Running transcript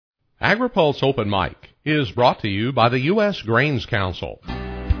AgriPulse Open Mic is brought to you by the U.S. Grains Council.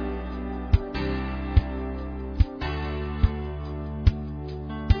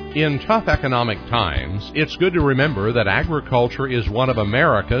 In tough economic times, it's good to remember that agriculture is one of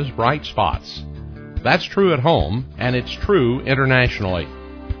America's bright spots. That's true at home, and it's true internationally.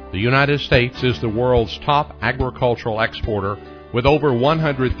 The United States is the world's top agricultural exporter, with over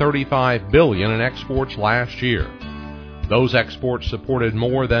 $135 billion in exports last year. Those exports supported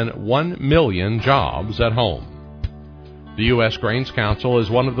more than 1 million jobs at home. The U.S. Grains Council is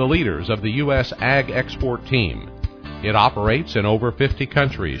one of the leaders of the U.S. Ag Export Team. It operates in over 50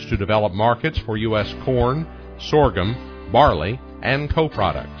 countries to develop markets for U.S. corn, sorghum, barley, and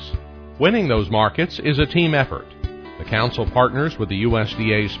co-products. Winning those markets is a team effort. The Council partners with the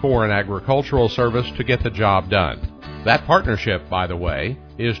USDA's Foreign Agricultural Service to get the job done. That partnership, by the way,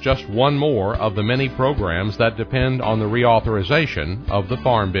 is just one more of the many programs that depend on the reauthorization of the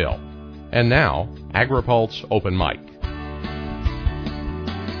Farm Bill. And now, AgriPulse Open Mic.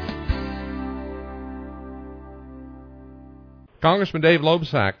 Congressman Dave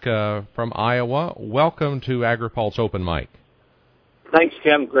Loebsack from Iowa, welcome to AgriPulse Open Mic. Thanks,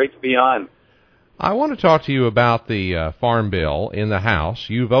 Kim. Great to be on. I want to talk to you about the Farm Bill in the House.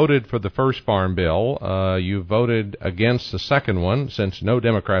 You voted for the first Farm Bill. You voted against the second one since no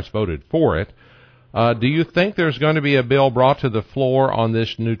Democrats voted for it. Do you think there's going to be a bill brought to the floor on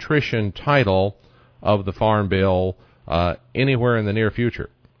this nutrition title of the Farm Bill anywhere in the near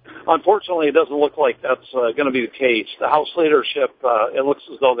future? Unfortunately, it doesn't look like that's going to be the case. The House leadership, it looks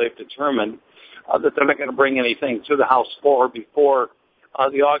as though they've determined that they're not going to bring anything to the House floor before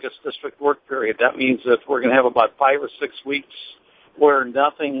the August district work period. That means that we're going to have about 5 or 6 weeks where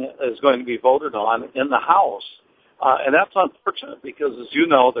nothing is going to be voted on in the House. And that's unfortunate because, as you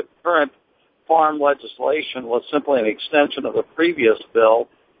know, the current farm legislation was simply an extension of the previous bill,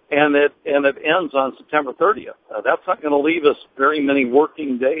 and it ends on September 30th. That's not going to leave us very many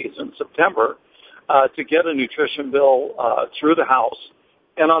working days in September to get a nutrition bill through the House.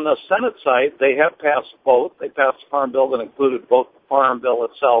 And on the Senate side, they have passed both. They passed a farm bill that included both the farm bill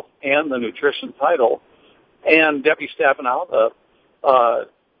itself and the nutrition title. And Debbie Stabenow, the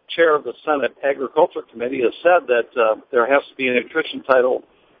chair of the Senate Agriculture Committee, has said that there has to be a nutrition title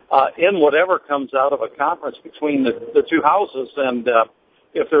in whatever comes out of a conference between the two houses. And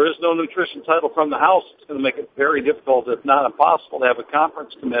if there is no nutrition title from the House, it's going to make it very difficult, if not impossible, to have a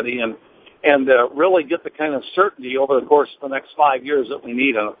conference committee and really get the kind of certainty over the course of the next 5 years that we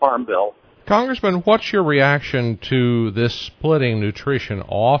need on a farm bill. Congressman, what's your reaction to this splitting nutrition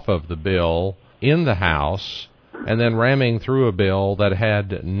off of the bill in the House and then ramming through a bill that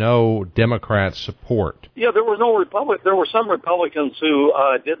had no Democrat support? Yeah, there were some Republicans who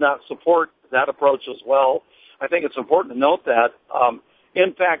did not support that approach as well. I think it's important to note that.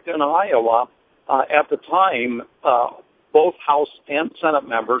 In fact, in Iowa, at the time, both House and Senate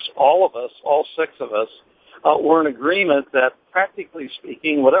members, all of us, all 6 of us, were in agreement that, practically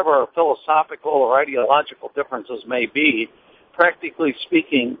speaking, whatever our philosophical or ideological differences may be, practically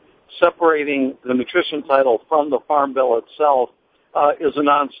speaking, separating the nutrition title from the Farm Bill itself is a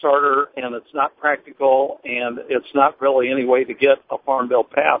non-starter, and it's not practical, and it's not really any way to get a Farm Bill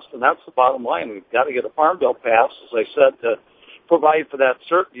passed. And that's the bottom line. We've got to get a Farm Bill passed, as I said, to provide for that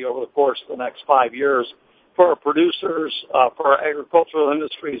certainty over the course of the next 5 years for our producers, for our agricultural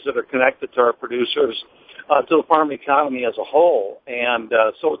industries that are connected to our producers, to the farm economy as a whole. And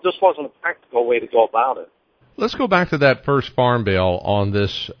so it just wasn't a practical way to go about it. Let's go back to that first Farm Bill on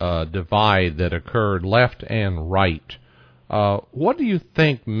this divide that occurred left and right. What do you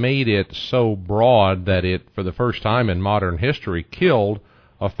think made it so broad that it, for the first time in modern history, killed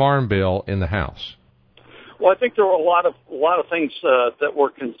a Farm Bill in the House? Well, I think there were a lot of things that were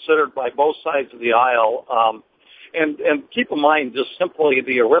considered by both sides of the aisle. And keep in mind just simply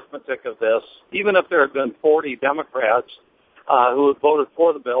the arithmetic of this. Even if there had been 40 Democrats who had voted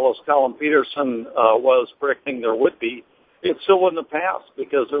for the bill, as Colin Peterson was predicting there would be, it still wouldn't have passed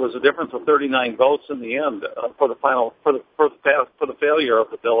because there was a difference of 39 votes in the end for the failure of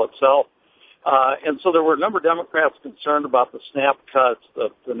the bill itself. And so there were a number of Democrats concerned about the SNAP cuts,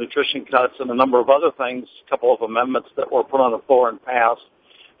 the nutrition cuts, and a number of other things, a couple of amendments that were put on the floor and passed.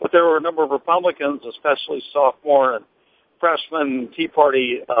 But there were a number of Republicans, especially sophomore and freshman Tea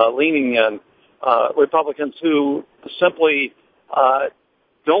Party leaning Republicans who simply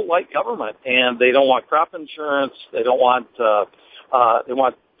don't like government, and they don't want crop insurance. They don't want they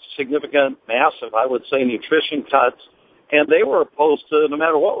want significant, massive, I would say, nutrition cuts. And they were opposed to no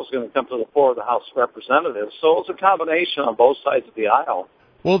matter what was going to come to the floor of the House of Representatives. So it was a combination on both sides of the aisle.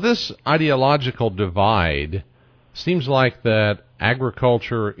 Well, this ideological divide Seems like that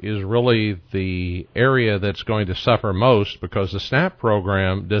agriculture is really the area that's going to suffer most because the SNAP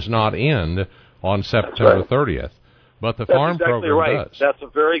program does not end on September 30th, but the farm program does. That's a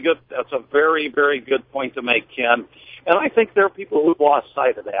very, very good point to make, Ken. And I think there are people who've lost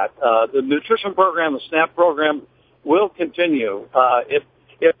sight of that. The nutrition program, the SNAP program, will continue.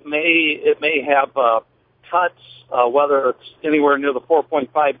 It may have cuts, whether it's anywhere near the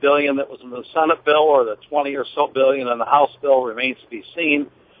 $4.5 billion that was in the Senate bill or the $20 or so billion in the House bill remains to be seen.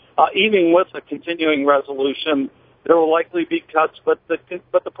 Even with a continuing resolution, there will likely be cuts, but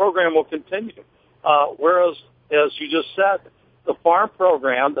the program will continue. Whereas, as you just said, the farm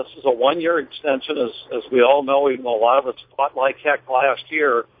program, this is a one-year extension, as we all know, even though a lot of us fought like heck last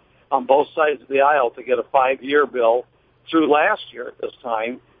year on both sides of the aisle to get a 5-year bill through last year at this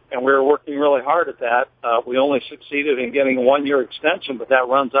time. And we were working really hard at that. We only succeeded in getting a 1-year extension, but that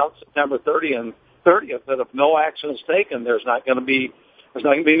runs out September 30th. And if no action is taken, there's not going to be a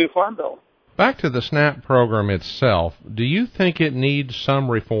new farm bill. Back to the SNAP program itself, do you think it needs some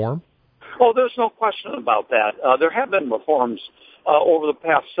reform? Oh, there's no question about that. There have been reforms over the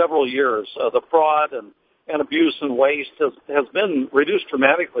past several years. The fraud and abuse and waste has been reduced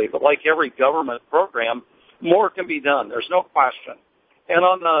dramatically, but like every government program, more can be done. There's no question. And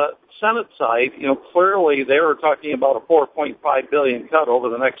on the Senate side, clearly they were talking about a $4.5 billion cut over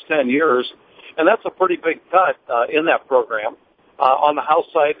the next 10 years, and that's a pretty big cut in that program. On the House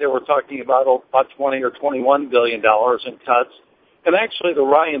side, they were talking about $20 or $21 billion in cuts. And actually,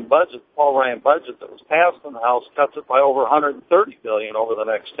 the Paul Ryan budget that was passed in the House cuts it by over $130 billion over the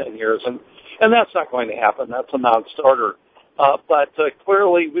next 10 years, and that's not going to happen. That's a non-starter. But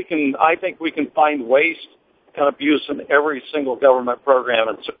clearly, I think we can find waste and abuse in every single government program,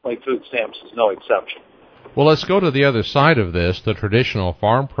 and certainly food stamps is no exception. Well, let's go to the other side of this, the traditional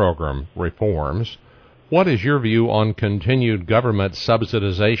farm program reforms. What is your view on continued government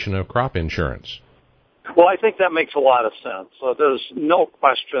subsidization of crop insurance? Well, I think that makes a lot of sense. There's no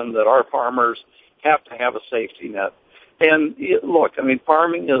question that our farmers have to have a safety net. And look,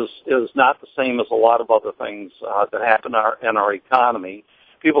 farming is not the same as a lot of other things that happen in our economy.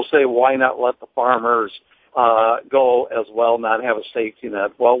 People say, why not let the farmers go as well, not have a safety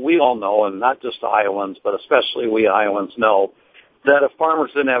net? Well, we all know, and not just Iowans, but especially we Iowans know, that if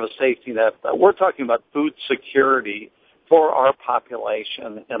farmers didn't have a safety net, we're talking about food security for our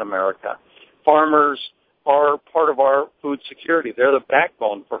population in America. Farmers are part of our food security. They're the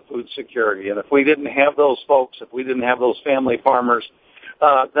backbone for food security. And if we didn't have those folks, if we didn't have those family farmers,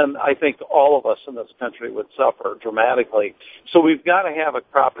 then I think all of us in this country would suffer dramatically. So we've got to have a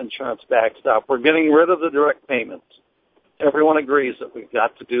crop insurance backstop. We're getting rid of the direct payments. Everyone agrees that we've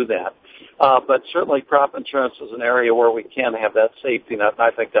got to do that. But certainly crop insurance is an area where we can have that safety net, and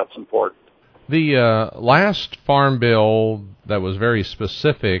I think that's important. The last farm bill that was very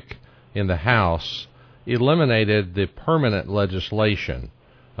specific in the House eliminated the permanent legislation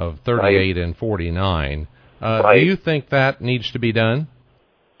of 38 and 49. Do you think that needs to be done?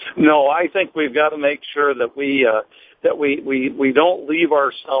 No, I think we've got to make sure that we don't leave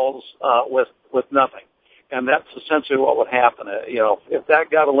ourselves with nothing, and that's essentially what would happen. If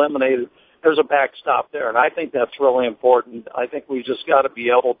that got eliminated, there's a backstop there, and I think that's really important. I think we just got to be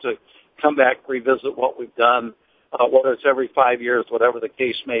able to come back, revisit what we've done, whether it's every 5 years, whatever the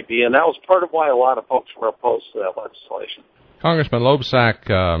case may be. And that was part of why a lot of folks were opposed to that legislation. Congressman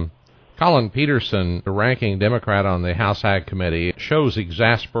Loebsack, Collin Peterson, the ranking Democrat on the House Ag Committee, shows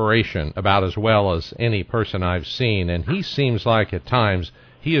exasperation about as well as any person I've seen, and he seems like at times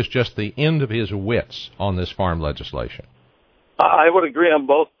he is just the end of his wits on this farm legislation. I would agree on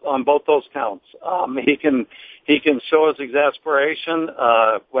both those counts. He can show his exasperation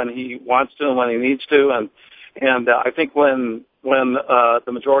when he wants to and when he needs to, and I think when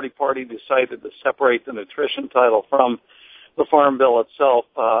the majority party decided to separate the nutrition title from the farm bill itself,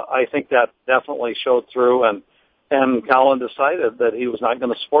 I think that definitely showed through, and Collin decided that he was not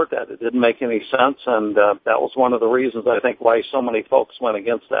going to support that. It didn't make any sense, and that was one of the reasons, I think, why so many folks went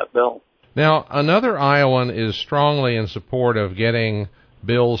against that bill. Now, another Iowan is strongly in support of getting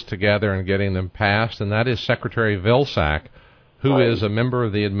bills together and getting them passed, and that is Secretary Vilsack, who is a member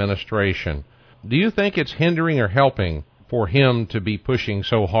of the administration. Do you think it's hindering or helping for him to be pushing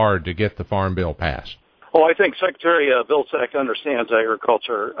so hard to get the farm bill passed? Oh, I think Secretary Vilsack understands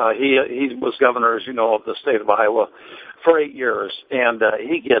agriculture. He was governor, as you know, of the state of Iowa for 8 years, and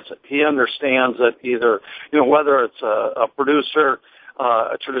he gets it. He understands that either, whether it's a producer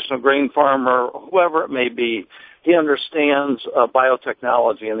a traditional grain farmer, whoever it may be. He understands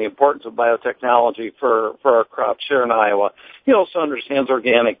biotechnology and the importance of biotechnology for our crops here in Iowa. He also understands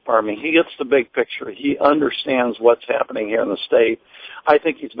organic farming. He gets the big picture. He understands what's happening here in the state. I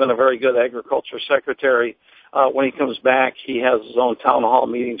think he's been a very good agriculture secretary. When he comes back, he has his own town hall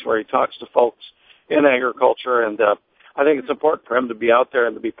meetings where he talks to folks in agriculture, and I think it's important for him to be out there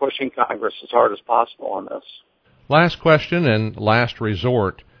and to be pushing Congress as hard as possible on this. Last question and last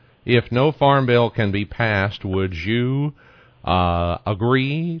resort. If no farm bill can be passed, would you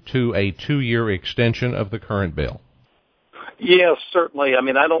agree to a 2-year extension of the current bill? Yes, certainly. I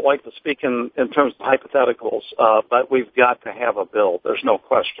mean, I don't like to speak in terms of hypotheticals, but we've got to have a bill. There's no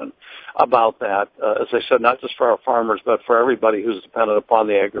question about that. As I said, not just for our farmers, but for everybody who's dependent upon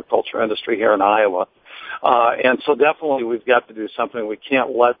the agriculture industry here in Iowa. And so definitely we've got to do something. We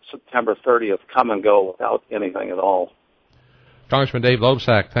can't let September 30th come and go without anything at all. Congressman Dave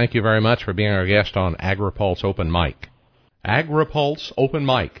Loebsack, thank you very much for being our guest on AgriPulse Open Mic. AgriPulse Open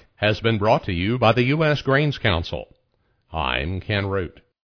Mic has been brought to you by the U.S. Grains Council. I'm Ken Root.